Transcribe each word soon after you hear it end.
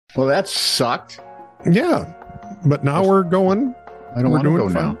Well, that sucked. Yeah, but now we're going. I don't want to go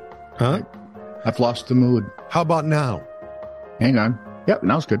now. Huh? I've lost the mood. How about now? Hang on. Yep,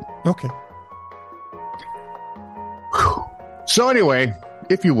 now's good. Okay. So anyway,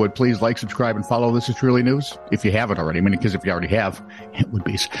 if you would, please like, subscribe, and follow This Is Truly News. If you haven't already. I mean, because if you already have, it would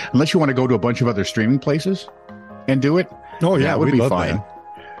be... Unless you want to go to a bunch of other streaming places and do it. Oh, yeah, that would be fine. That.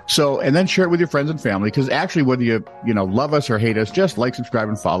 So, and then share it with your friends and family, because actually, whether you love us or hate us, just like, subscribe,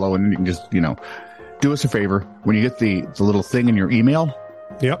 and follow, and you can just, do us a favor. When you get the little thing in your email,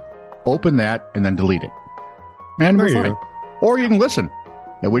 open that and then delete it. And we're fine. Or you can listen,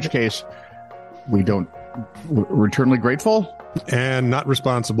 in which case we're eternally grateful. And not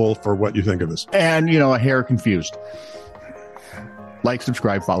responsible for what you think of us. And, a hair confused. Like,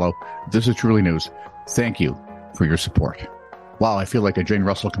 subscribe, follow. This Is Truly News. Thank you for your support. Wow, I feel like a Jane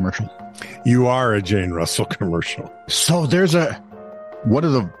Russell commercial. You are a Jane Russell commercial. So there's one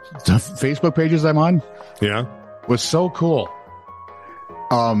of the Facebook pages I'm on. Yeah. Was so cool.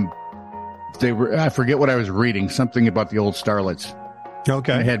 I forget what I was reading, something about the old starlets.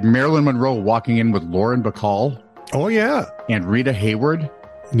 Okay. I had Marilyn Monroe walking in with Lauren Bacall. Oh, yeah. And Rita Hayworth.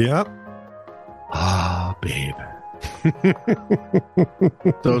 Yeah. Ah, babe.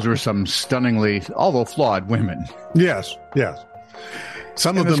 Those were some stunningly, although flawed, women. Yes.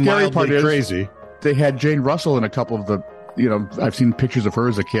 Some of them mildly crazy. They had Jane Russell in a couple of the, I've seen pictures of her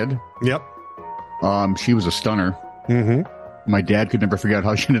as a kid. Yep. She was a stunner. Mm-hmm. My dad could never figure out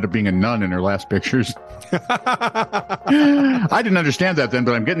how she ended up being a nun in her last pictures. I didn't understand that then,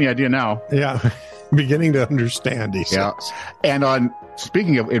 but I'm getting the idea now. Yeah. Beginning to understand, he says. And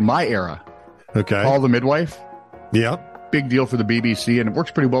speaking of in my era, okay, Paul the Midwife. Yeah. Big deal for the BBC, and it works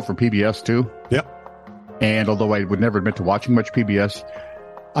pretty well for PBS too. Yep. And although I would never admit to watching much PBS,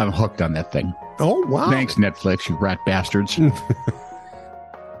 I'm hooked on that thing. Oh, wow. Thanks, Netflix, you rat bastards.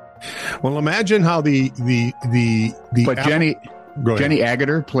 Well, imagine how the Jenny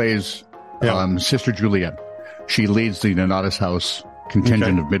Agutter plays Sister Juliet. She leads the Donatus House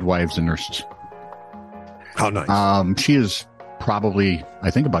contingent of midwives and nurses. How nice. She is probably, I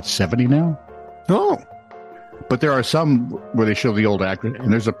think, about 70 now. Oh. But there are some where they show the old actor,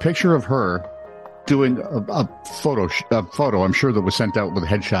 and there's a picture of her doing a photo, I'm sure, that was sent out with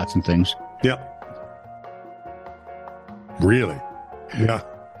headshots and things. Yeah. Really? Yeah.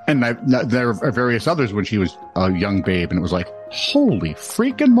 And there are various others when she was a young babe, and it was like, holy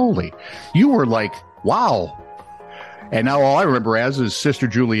freaking moly. You were like, wow. And now all I remember is Sister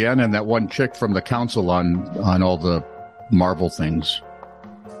Julianne and that one chick from the council on all the Marvel things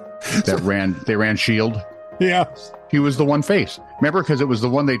that they ran S.H.I.E.L.D. Yeah. He was the one face. Remember? Because it was the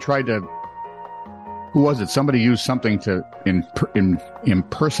one they tried to, who was it? Somebody used something to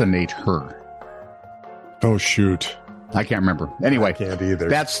impersonate her. Oh, shoot. I can't remember. Anyway, I can't either.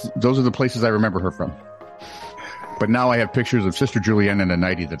 Those are the places I remember her from. But now I have pictures of Sister Julianne in a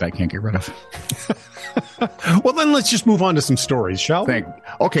nightie that I can't get rid of. Well, then let's just move on to some stories, shall we?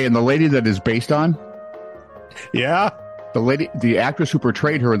 Okay, and the lady that is based on? Yeah. The actress who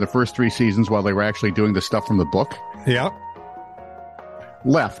portrayed her in the first 3 seasons while they were actually doing the stuff from the book. Yeah.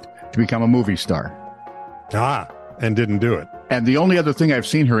 Left to become a movie star. And didn't do it. And the only other thing I've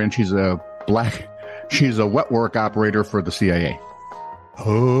seen her in, she's a wet work operator for the CIA.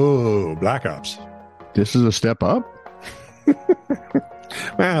 Oh, Black Ops. This is a step up?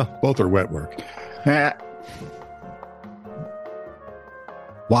 Well, both are wet work.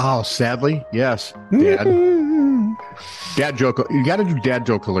 Wow, sadly, yes. Dad joke. You got to do dad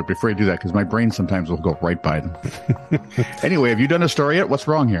joke alert before you do that, because my brain sometimes will go right by them. Anyway, have you done a story yet? What's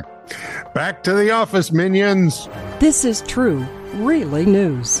wrong here? Back to the office, minions. This is True, Really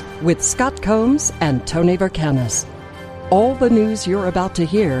News with Scott Combs and Tony Vercanis. All the news you're about to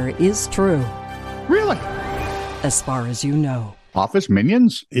hear is true. Really? As far as you know. Office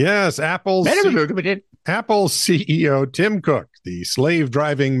minions? Yes, Apple's CEO Tim Cook, the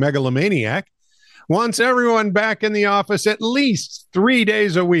slave-driving megalomaniac, wants everyone back in the office at least 3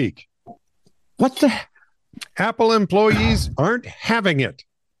 days a week. What the? Apple employees aren't having it.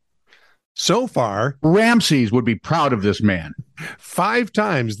 So far, Ramses would be proud of this man. 5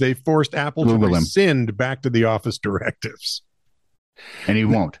 times they forced Apple to rescind back to the office directives. And he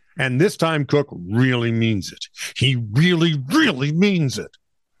won't. And this time, Cook really means it. He really, really means it.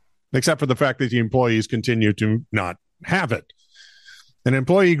 Except for the fact that the employees continue to not have it. An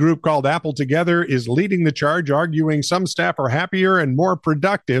employee group called Apple Together is leading the charge, arguing some staff are happier and more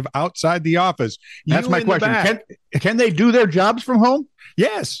productive outside the office. That's my question. Can they do their jobs from home?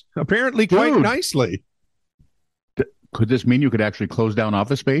 Yes, apparently quite nicely. Could this mean you could actually close down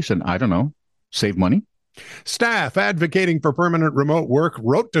office space and, I don't know, save money? Staff advocating for permanent remote work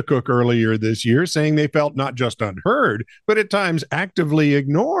wrote to Cook earlier this year saying they felt not just unheard, but at times actively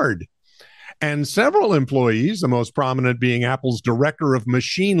ignored. And several employees, the most prominent being Apple's director of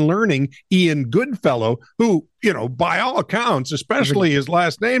machine learning, Ian Goodfellow, who, by all accounts, especially his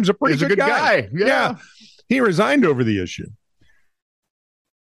last name's a pretty good guy. Yeah. He resigned over the issue.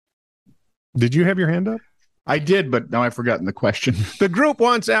 Did you have your hand up? I did, but now I've forgotten the question. The group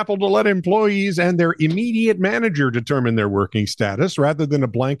wants Apple to let employees and their immediate manager determine their working status rather than a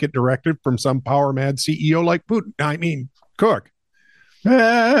blanket directive from some power-mad CEO like Cook.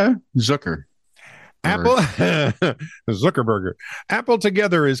 Zucker. Apple Zuckerberger. Apple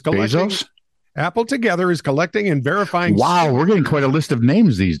Together is collecting. Bezos? Apple Together is collecting and verifying. Wow, we're getting quite a list of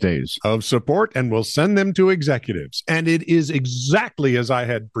names these days. Of support, and will send them to executives. And it is exactly as I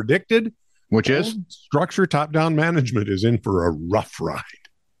had predicted. Which is? Structure top-down management is in for a rough ride.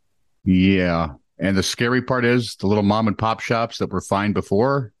 Yeah. And the scary part is the little mom and pop shops that were fine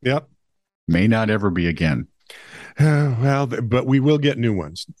before. Yep. May not ever be again. Well, but we will get new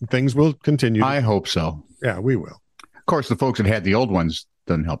ones. Things will continue. I hope so. Yeah, we will. Of course, the folks that had the old ones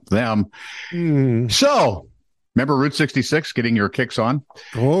doesn't help them. So, remember Route 66 getting your kicks on?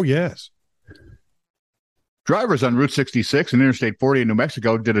 Oh, yes. Drivers on Route 66 and Interstate 40 in New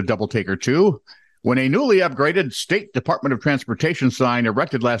Mexico did a double take or two when a newly upgraded State Department of Transportation sign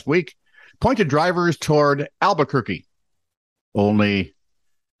erected last week pointed drivers toward Albuquerque. Only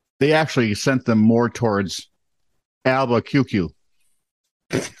they actually sent them more towards Albuquerque.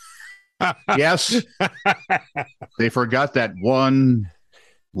 Yes, they forgot that one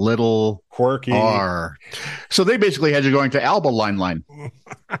little quirky R. So they basically had you going to Alba line.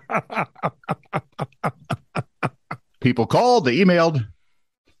 People called, they emailed,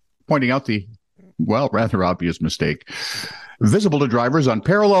 pointing out the, rather obvious mistake. Visible to drivers on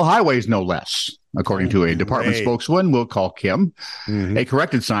parallel highways, no less. According to a department spokeswoman, we'll call Kim. A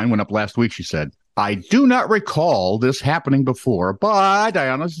corrected sign went up last week, she said. I do not recall this happening before, but I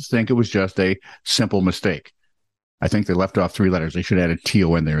honestly think it was just a simple mistake. I think they left off 3 letters. They should have added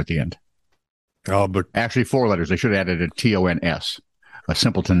T-O-N there at the end. Actually, 4 letters. They should have added a T-O-N-S. A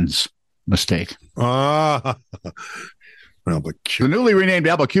simpleton's mistake. The newly renamed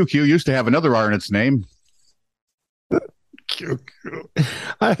Albuquerque used to have another R in its name. That's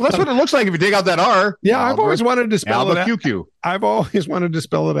what it looks like if you take out that R. Yeah, I've always wanted to spell Albuquerque. I've always wanted to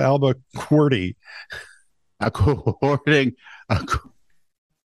spell it Albuquerque.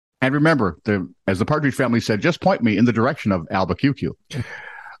 And remember, as the Partridge Family said, just point me in the direction of Albuquerque.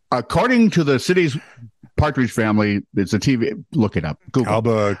 According to the city's Partridge Family, it's a TV. Look it up. Google.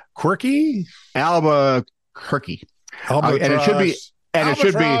 Albuquerque. Albuquerque. And it should be. And it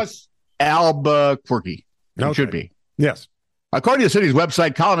should be Albuquerque. It should be. Yes. According to the city's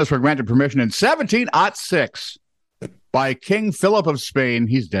website, colonists were granted permission in 1706 by King Philip of Spain,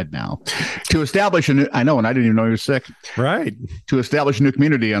 he's dead now, to establish a new, I know, and I didn't even know he was sick. Right. To establish a new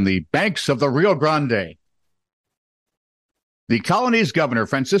community on the banks of the Rio Grande. The colony's governor,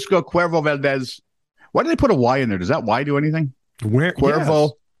 Francisco Cuervo Valdez. Why did they put a Y in there? Does that Y do anything?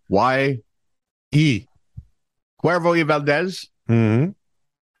 Cuervo, yes. Y-E. Cuervo y Valdez.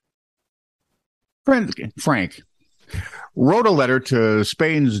 Frank wrote a letter to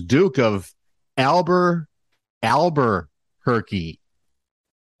Spain's Duke of Albuquerque.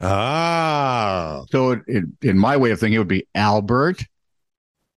 So in my way of thinking, it would be Albert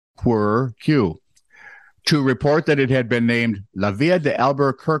Querque, to report that it had been named La Villa de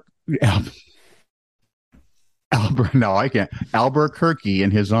Albuquerque. Albuquerque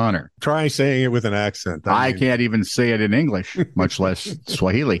in his honor. Try saying it with an accent. I can't even say it in English, much less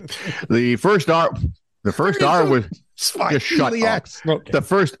Swahili. The first R was just shut up. Okay. The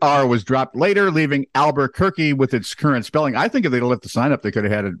first R was dropped later, leaving Albuquerque with its current spelling. I think if they'd left the sign up, they could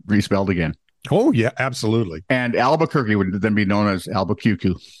have had it respelled again. Oh, yeah, absolutely. And Albuquerque would then be known as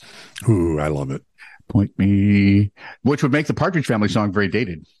Albuquerque. Ooh, I love it. Point me. Which would make the Partridge Family song very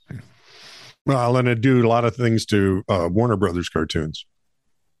dated. Well, and it'd do a lot of things to Warner Brothers cartoons.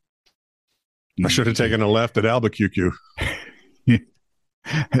 I should have taken a left at Albuquerque.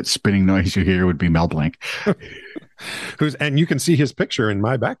 That spinning noise you hear would be Mel Blanc. And you can see his picture in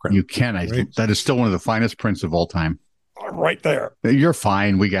my background. You can. I think that is still one of the finest prints of all time. Right there. You're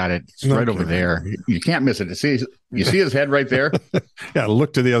fine. We got it. It's right over there. You can't miss it. You see his head right there? Yeah,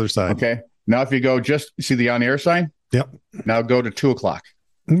 look to the other side. Okay. Now, if you go see the on-air sign? Yep. Now go to 2:00.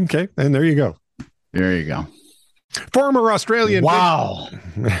 Okay. And there you go. There you go. Former Australian. Wow.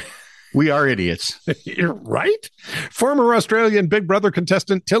 We are idiots. You're right. Former Australian Big Brother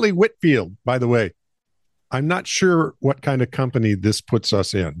contestant Tilly Whitfield, by the way. I'm not sure what kind of company this puts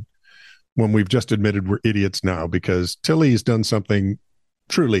us in, when we've just admitted we're idiots now because Tilly's done something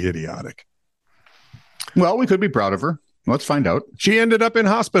truly idiotic. Well, we could be proud of her. Let's find out. She ended up in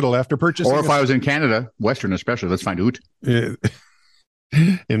hospital after purchasing... Or if I was in Canada, Western especially, let's find out.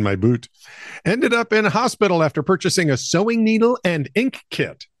 In my boot. Ended up in hospital after purchasing a sewing needle and ink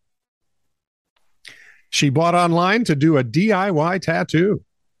kit. She bought online to do a DIY tattoo.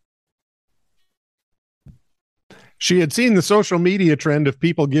 She had seen the social media trend of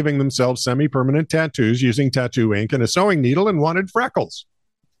people giving themselves semi-permanent tattoos using tattoo ink and a sewing needle and wanted freckles.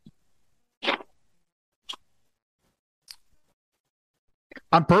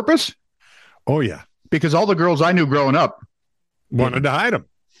 On purpose? Oh, yeah. Because all the girls I knew growing up wanted to hide them.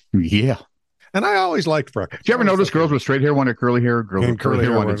 Yeah. And I always liked freckles. Did you ever notice girls with straight hair wanted curly hair? Girls with curly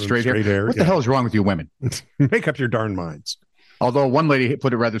hair wanted straight hair? What the hell is wrong with you women? Make up your darn minds. Although one lady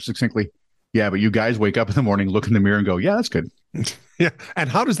put it rather succinctly, yeah, but you guys wake up in the morning, look in the mirror and go, yeah, that's good. Yeah. And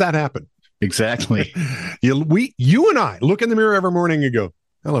how does that happen? Exactly. You and I look in the mirror every morning and go,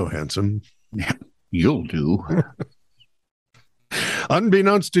 hello, handsome. Yeah, you'll do.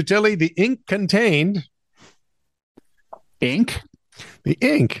 Unbeknownst to Tilly, the ink contained... Ink? The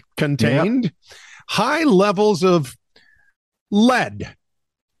ink contained high levels of lead.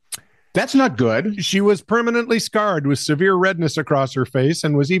 That's not good. She was permanently scarred with severe redness across her face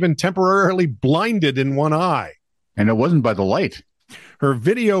and was even temporarily blinded in one eye. And it wasn't by the light. Her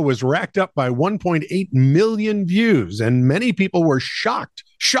video was racked up by 1.8 million views, and many people were shocked,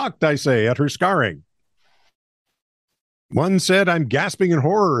 I say, at her scarring. One said, I'm gasping in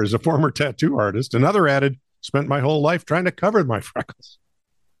horror as a former tattoo artist. Another added, spent my whole life trying to cover my freckles.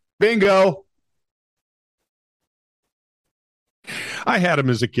 Bingo. I had them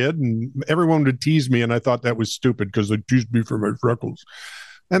as a kid, and everyone would tease me, and I thought that was stupid because they teased me for my freckles.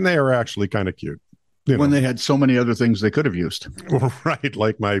 And they are actually kind of cute. When they had so many other things they could have used. Right,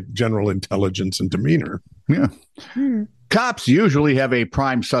 like my general intelligence and demeanor. Yeah. Cops usually have a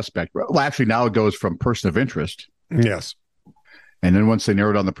prime suspect. Well, actually, now it goes from person of interest. Yes. And then once they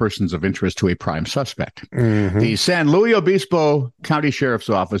narrow down the persons of interest to a prime suspect. The San Luis Obispo County Sheriff's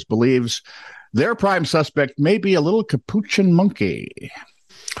Office believes their prime suspect may be a little capuchin monkey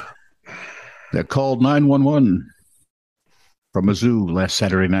that called 911 from a zoo last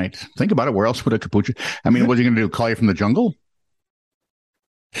Saturday night. Think about it. Where else would a capuchin? I mean, what's he going to do? Call you from the jungle?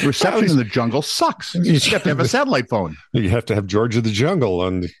 Reception in the jungle sucks. You have to have a satellite phone. You have to have George of the Jungle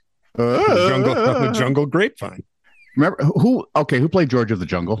on the jungle grapevine. Remember who played George of the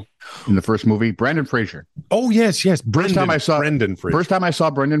Jungle in the first movie? Brendan Fraser. Oh, yes. First time I saw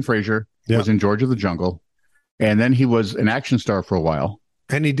Brendan Fraser was in George of the Jungle. And then he was an action star for a while.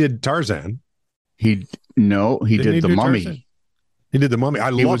 And he did Tarzan. He did The Mummy. Tarzan? He did The Mummy.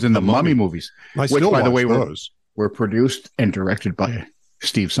 He was in the Mummy movies, which, by the way, were produced and directed by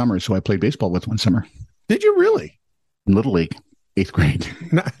Steve Summers, who I played baseball with one summer. Did you really? In Little League, 8th grade.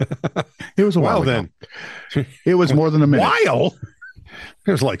 It was a while then. It was more than a minute. While?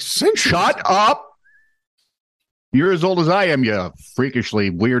 It was like centuries. Shut up! You're as old as I am, you freakishly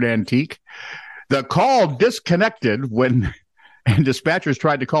weird antique. The call disconnected when... And dispatchers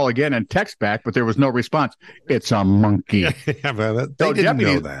tried to call again and text back, but there was no response. It's a monkey. They didn't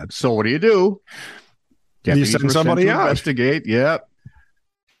know that. So what do? You send somebody out. Investigate. Yep.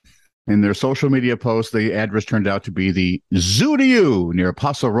 In their social media post, the address turned out to be the Zoo to You near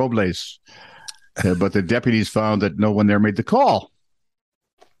Paso Robles. But the deputies found that no one there made the call.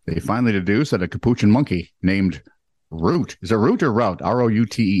 They finally deduced that a capuchin monkey named Root. Is it Root or Route?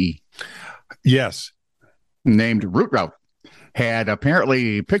 R-O-U-T-E. Yes. Named Root Route. Had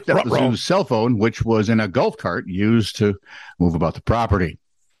apparently picked up the zoo's cell phone, which was in a golf cart used to move about the property.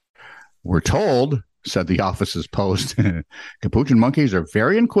 We're told, said the office's post, capuchin monkeys are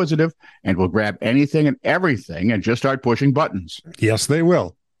very inquisitive and will grab anything and everything and just start pushing buttons. Yes, they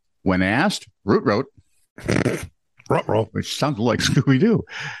will. When asked, Root wrote, which sounds like Scooby-Doo,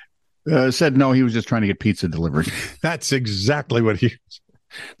 said no, he was just trying to get pizza delivered. That's exactly what he...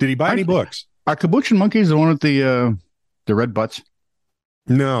 Did he buy any books? Are capuchin monkeys the one with the red butts?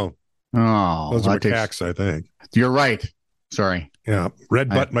 No. Oh, those are macaques, I think. You're right. Sorry. Yeah, red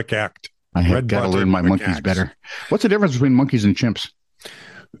butt macaque. I have got to learn my monkeys better. What's the difference between monkeys and chimps?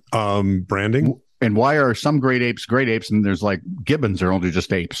 Branding. And why are some great apes, and there's like gibbons are only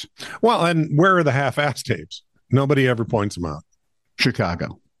just apes? Well, and where are the half-assed apes? Nobody ever points them out.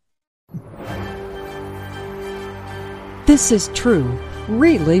 Chicago. This is true,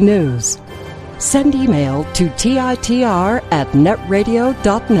 really news. Send email to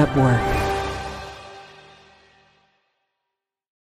TITR@netradio.network.